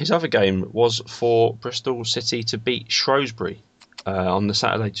 His other game was for Bristol City to beat Shrewsbury on the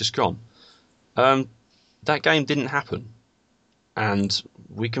Saturday just gone. That game didn't happen. And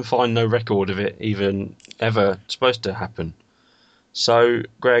we can find no record of it even ever supposed to happen. So,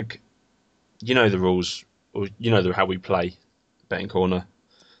 Greg, you know the rules, or you know how we play betting corner.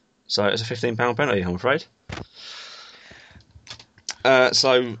 So it's a £15 penalty, I'm afraid.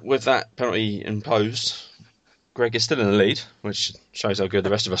 So with that penalty imposed, Greg is still in the lead, which shows how good the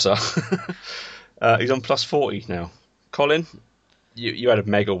rest of us are. He's on plus 40 now. Colin, you had a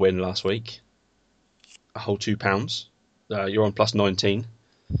mega win last week, a whole £2. You're on plus 19.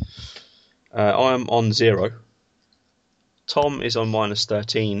 I'm on 0. Tom is on minus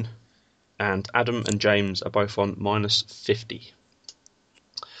 13. And Adam and James are both on minus 50.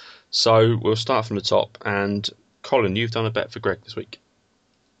 So we'll start from the top. And Colin, you've done a bet for Greg this week.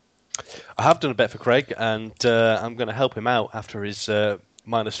 I have done a bet for Craig, and I'm going to help him out after his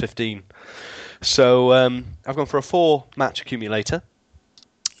minus 15. So I've gone for a 4-match accumulator,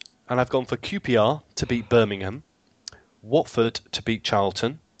 and I've gone for QPR to beat Birmingham, Watford to beat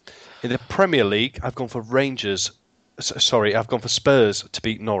Charlton. In the Premier League, I've gone for I've gone for Spurs to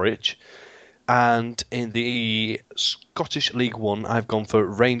beat Norwich. And in the Scottish League One, I've gone for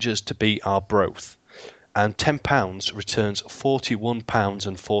Rangers to beat Arbroath. And £10 returns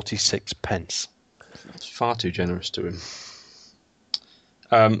 £41.46. That's far too generous to him.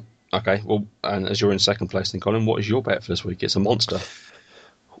 Okay, well, and as you're in second place then, Colin, what is your bet for this week? It's a monster.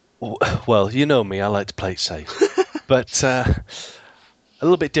 Well, you know me, I like to play it safe. But a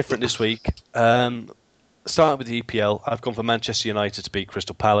little bit different this week. Starting with the EPL, I've gone for Manchester United to beat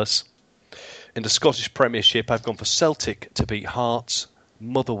Crystal Palace. In the Scottish Premiership, I've gone for Celtic to beat Hearts,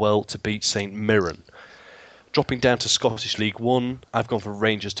 Motherwell to beat St Mirren. Dropping down to Scottish League 1, I've gone for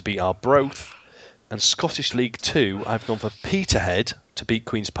Rangers to beat Arbroath. And Scottish League 2, I've gone for Peterhead to beat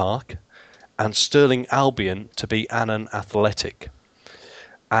Queen's Park. And Stirling Albion to beat Annan Athletic.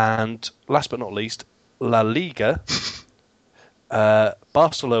 And last but not least, La Liga,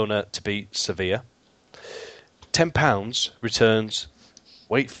 Barcelona to beat Sevilla. £10 returns,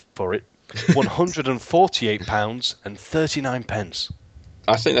 wait for it, £148.39.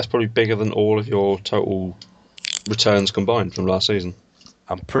 I think that's probably bigger than all of your total returns combined from last season.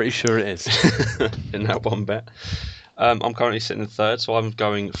 I'm pretty sure it is. In that one bet. I'm currently sitting in third, so I'm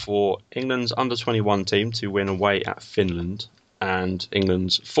going for England's under-21 team to win away at Finland and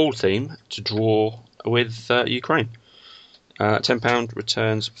England's full team to draw with Ukraine. £10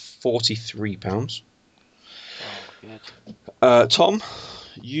 returns £43. Tom,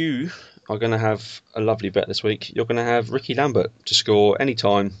 you are going to have a lovely bet this week. You're going to have Ricky Lambert to score any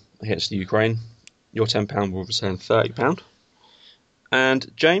time against the Ukraine. Your £10 will return £30.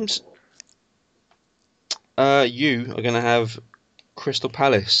 And James, you are going to have Crystal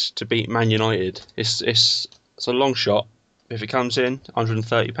Palace to beat Man United. It's a long shot. If it comes in,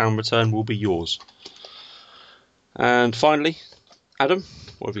 £130 return will be yours. And finally, Adam,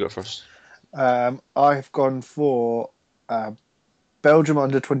 what have you got for us? I've gone for Belgium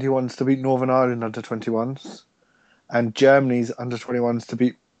under-21s to beat Northern Ireland under-21s, and Germany's under-21s to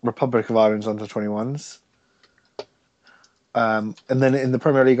beat Republic of Ireland's under-21s. And then in the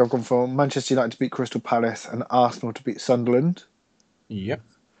Premier League, I've gone for Manchester United to beat Crystal Palace and Arsenal to beat Sunderland. Yep.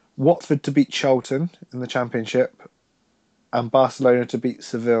 Watford to beat Charlton in the Championship, and Barcelona to beat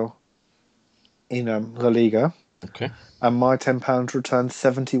Seville in La Liga. Okay. And my £10 returns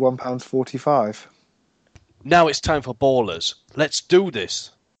 £71.45. Now it's time for Ballers. Let's do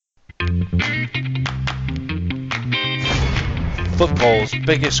this. Football's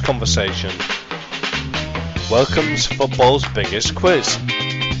biggest conversation welcomes football's biggest quiz.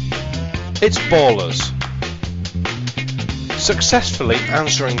 It's Ballers. Successfully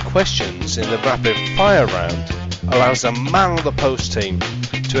answering questions in the rapid fire round allows the Man on the Post team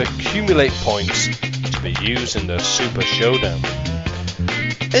to accumulate points to be used in the Super Showdown.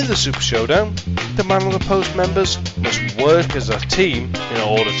 In the Super Showdown, the Man on the Post members must work as a team in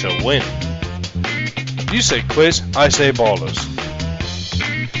order to win. You say quiz, I say ballers.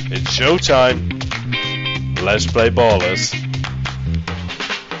 It's showtime. Let's play ballers.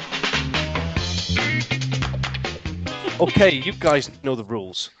 Okay, you guys know the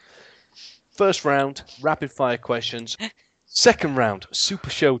rules. First round, rapid fire questions. Second round, Super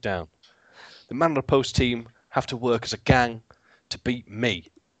Showdown. The Man on the Post team have to work as a gang to beat me.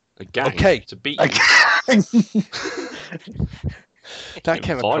 A gang? Okay. To beat you? That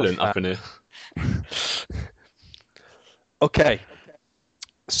came violent across up in here. Okay.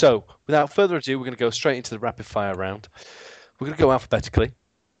 So, without further ado, we're going to go straight into the rapid fire round. We're going to go alphabetically.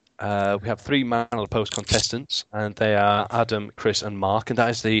 We have 3 Man on the Post contestants, and they are Adam, Chris, and Mark, and that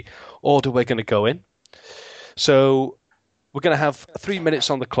is the order we're going to go in. So, we're going to have 3 minutes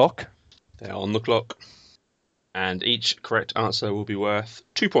on the clock. They're on the clock. And each correct answer will be worth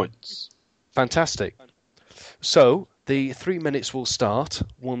 2 points. Fantastic. So, the 3 minutes will start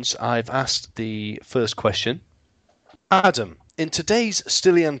once I've asked the first question. Adam, in today's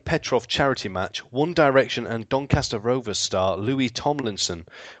Stilian Petrov charity match, One Direction and Doncaster Rovers star Louis Tomlinson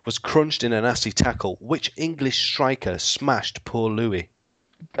was crunched in a nasty tackle. Which English striker smashed poor Louis?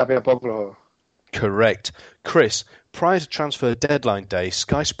 Gabriel Boglo. Correct. Chris, prior to transfer deadline day,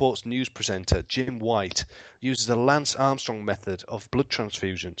 Sky Sports news presenter Jim White uses the Lance Armstrong method of blood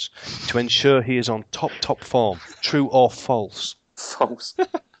transfusions to ensure he is on top form. True or false? False.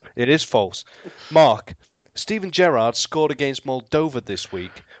 It is false. Mark, Steven Gerrard scored against Moldova this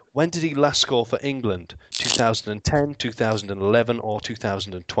week. When did he last score for England? 2000 2010, 2011, or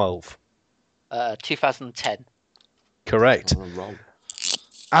 2012? 2010. Correct. On a roll.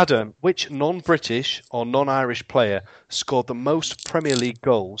 Adam, which non-British or non-Irish player scored the most Premier League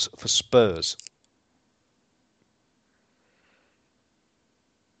goals for Spurs?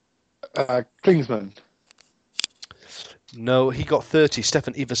 Klinsmann. No, he got 30.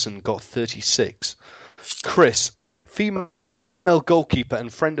 Stefan Iversen got 36. Chris, female goalkeeper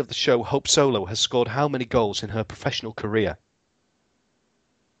and friend of the show, Hope Solo, has scored how many goals in her professional career?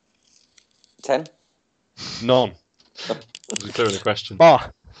 10. None. Was it clear in the question?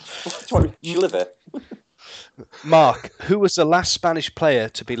 She live here. Mark, who was the last Spanish player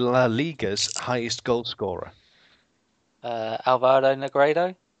to be La Liga's highest goal scorer? Alvaro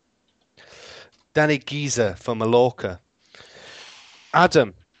Negredo. Danny Giza for Mallorca.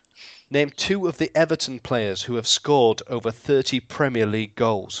 Adam, name 2 of the Everton players who have scored over 30 Premier League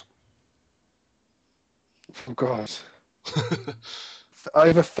goals. Oh, God.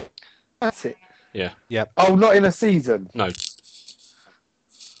 Over 30? Yeah. Yeah. Oh, not in a season? No.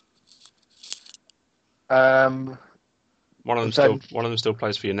 One of them still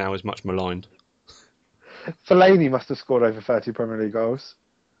plays for you now. Is much maligned. Fellaini must have scored over 30 Premier League goals.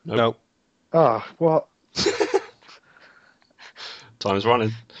 Nope. No. Oh, what? Time's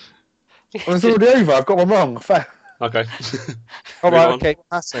running. Well, it's already over. I've got one wrong. Okay. All Move right, on. okay.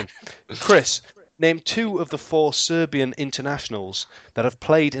 Pass then. Chris, name 2 of the 4 Serbian internationals that have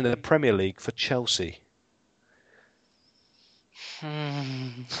played in the Premier League for Chelsea.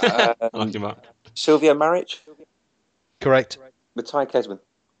 Lock him up. Silvio Maric. Correct. Matai Kesman.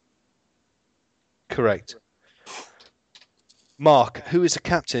 Correct. Mark, who is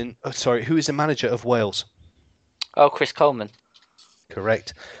the manager of Wales? Oh, Chris Coleman.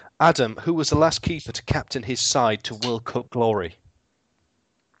 Correct. Adam, who was the last keeper to captain his side to World Cup glory?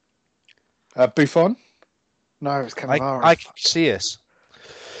 Buffon? No, it's Cannavaro. I can see us.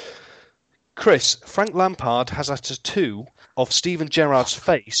 Chris, Frank Lampard has a tattoo of Steven Gerrard's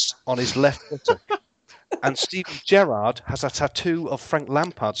face on his left buttock. And Steven Gerrard has a tattoo of Frank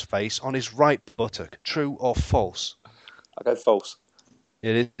Lampard's face on his right buttock. True or false? I go false.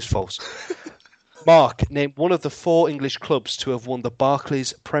 It is false. Mark, name 1 of the 4 English clubs to have won the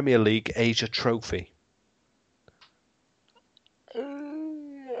Barclays Premier League Asia Trophy.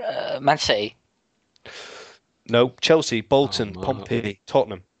 Man City. No, Chelsea, Bolton, no. Pompey,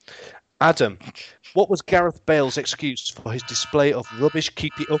 Tottenham. Adam, what was Gareth Bale's excuse for his display of rubbish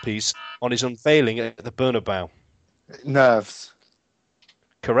keepy-uppies on his unveiling at the Bernabeu? Nerves.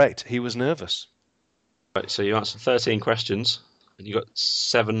 Correct, he was nervous. Right, so you answered 13 questions, and you got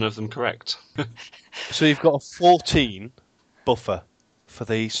 7 of them correct. So you've got a 14 buffer for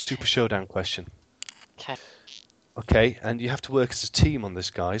the Super Showdown question. Okay. Okay, and you have to work as a team on this,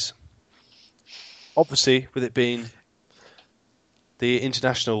 guys. Obviously, with it being the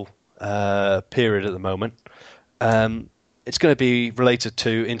international period at the moment, it's going to be related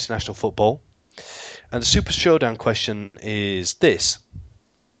to international football. And the Super Showdown question is this.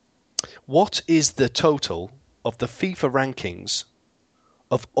 What is the total of the FIFA rankings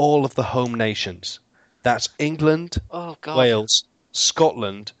of all of the home nations? That's England, Oh, God. Wales,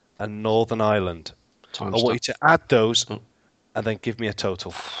 Scotland, and Northern Ireland. I want you to add those and then give me a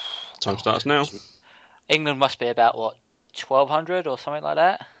total. Time starts now. England must be about, what, 1,200 or something like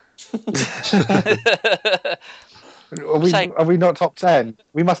that? Are we not top 10?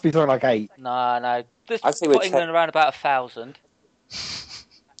 We must be something like 8. No. I'd say Put we're England around about 1,000.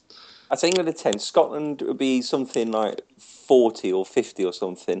 I think England are 10. Scotland would be something like 40 or 50 or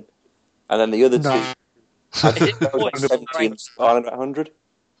something. And then the other No. two, Is it points? 70 and Ireland at 100.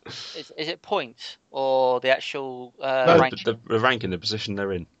 Is it points or the actual No, ranking? the ranking, the position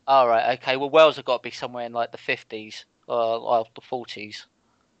they're in. Oh, right, okay. Well, Wales have got to be somewhere in like the 50s or the 40s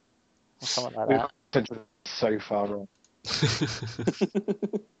or something like that. So far wrong.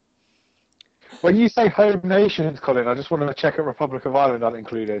 When you say home nations, Colin, I just want to check if Republic of Ireland aren't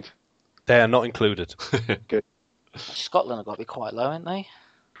included. They are not included. Scotland have got to be quite low, aren't they?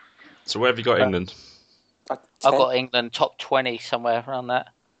 So where have you got England? I've got England top 20 somewhere around that.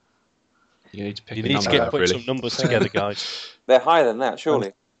 You need to pick You a need to number get out, put really. some numbers together, guys. They're higher than that,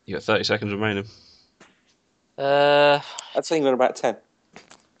 surely. You got 30 seconds remaining. I'd say England about 10.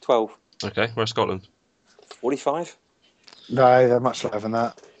 12. Okay, where's Scotland? 45. No, they're much lower than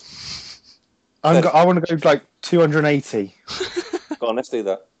that. I want to go like 280. Go on, let's do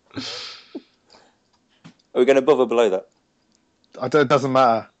that. Are we going above or below that? It doesn't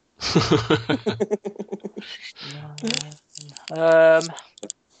matter.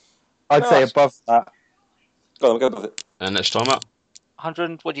 I'd say above that. Go on, we'll go above it. And next time up.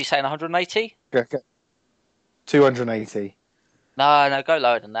 100. What are you saying? 180? Okay. 280. No, go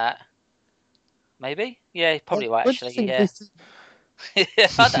lower than that. Maybe? Yeah, probably right, What do you actually. think Yeah.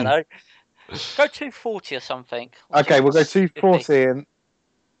 this- I don't know. Go 240 or something. Or Okay, we'll go 250. 240 and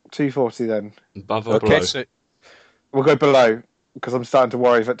 240 then. Above or Okay, below? so We'll go below because I'm starting to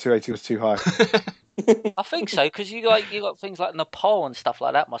worry that 280 was too high. I think so, because you got things like Nepal and stuff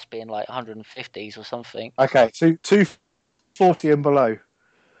like that must be in like 150s or something. Okay, so 240 and below.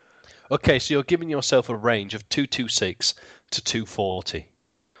 okay, so you're giving yourself a range of 226 to 240.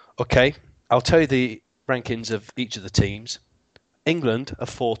 Okay, I'll tell you the rankings of each of the teams. England are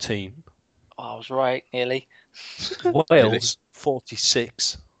 14, Oh, I was right, nearly. Wales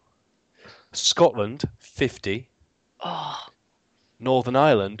 46, Scotland 50, Oh, Northern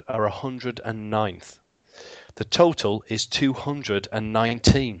Ireland are 109th. The total is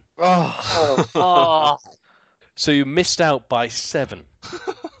 219. Oh, oh, So you missed out by 7.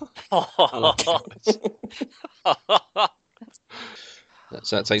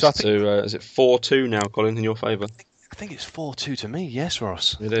 So that takes So I it to, is it 4-2 now, Colin, in your favour? I think it's 4-2 to me. Yes,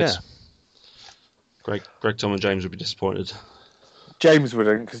 Ross. It is. Greg, Tom and James would be disappointed. James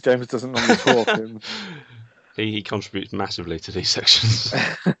wouldn't because James doesn't normally talk. And... He contributes massively to these sections.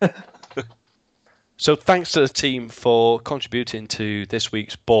 So thanks to the team for contributing to this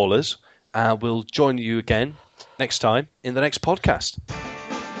week's Ballers. We'll join you again next time in the next podcast.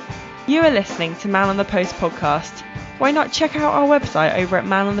 You are listening to Man on the Post podcast. Why not check out our website over at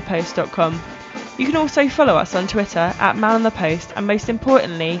manonthepost.com. You can also follow us on Twitter at Man on the Post, and most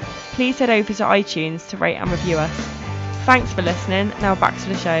importantly, please head over to iTunes to rate and review us. Thanks for listening. Now back to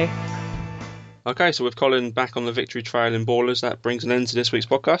the show. Okay, so with Colin back on the victory trail in Ballers, that brings an end to this week's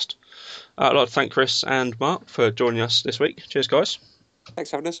podcast. I'd like to thank Chris and Mark for joining us this week. Cheers, guys. Thanks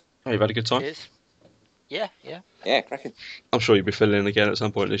for having us. Oh, you've had a good time. cheers. Yeah. Yeah, cracking. I'm sure you'll be filling in again at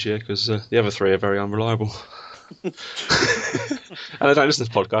some point this year because the other three are very unreliable. And I don't listen to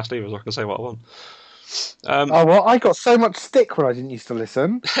this podcast either, so I can say what I want. Oh, well, I got so much stick when I didn't used to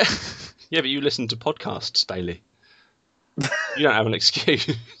listen. Yeah, but you listen to podcasts daily. You don't have an excuse.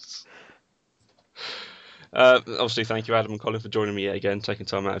 Obviously, thank you, Adam and Colin, for joining me yet again, taking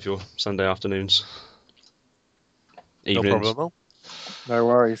time out of your Sunday afternoons. No Evenings. problem at all. No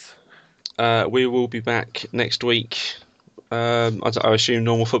worries. We will be back next week. I assume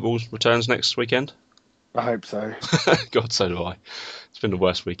normal football returns next weekend. I hope so. God, so do I. It's been the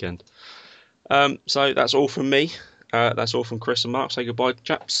worst weekend. So that's all from me. That's all from Chris and Mark. Say goodbye,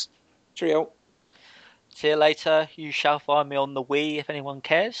 chaps. Cheerio. See you later. You shall find me on the Wii if anyone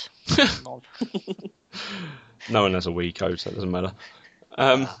cares. No one has a Wii code, so it doesn't matter.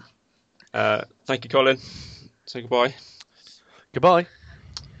 Thank you, Colin. Say goodbye. Goodbye.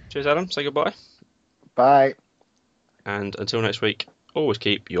 Cheers, Adam. Say goodbye. Bye. And until next week, always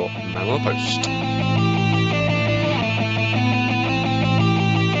keep your man on the post.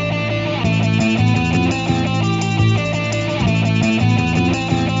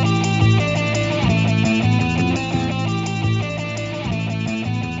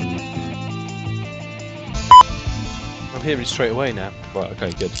 I'm hearing straight away now. Right,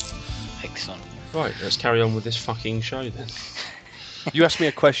 okay, good. Excellent. Right, let's carry on with this fucking show then. You ask me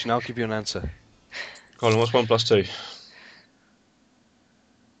a question, I'll give you an answer. Colin, what's 1 + 2?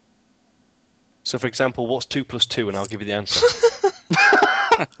 So, for example, what's 2 + 2, and I'll give you the answer.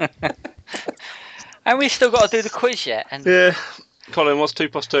 And we've still got to do the quiz yet. And Yeah. Colin, what's 2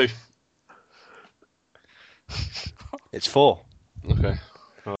 + 2? It's 4. Okay.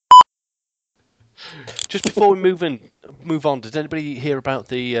 Just before we move on, did anybody hear about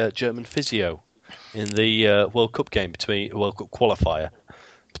the German physio in the World Cup game World Cup qualifier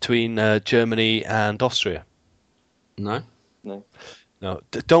between Germany and Austria? No? No. No,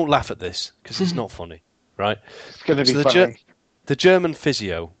 don't laugh at this because it's not funny, right? It's going to be So funny. the German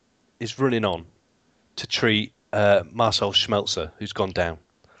physio is running on to treat Marcel Schmelzer, who's gone down.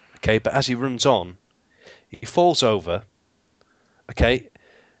 Okay, but as he runs on, he falls over. Okay,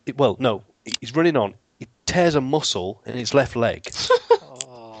 he's running on. He tears a muscle in his left leg,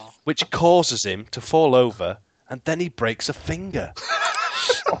 which causes him to fall over, and then he breaks a finger.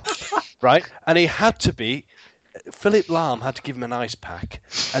 Right, and he had to be. Philip Lahm had to give him an ice pack,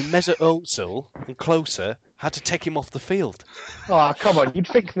 and Mesut Ozil and Klose had to take him off the field. Oh, come on! You'd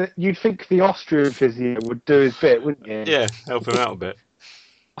think the Austrian physio would do his bit, wouldn't you? Yeah, help him out a bit.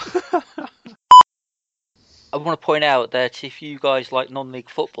 I want to point out that if you guys like non-league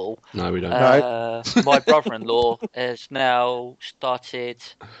football, No, we don't. my brother-in-law has now started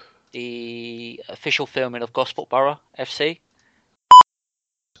the official filming of Gosport FC.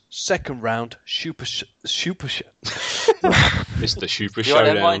 Second round, Super. Mr. Super You want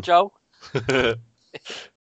that Showdown. mine, Joel?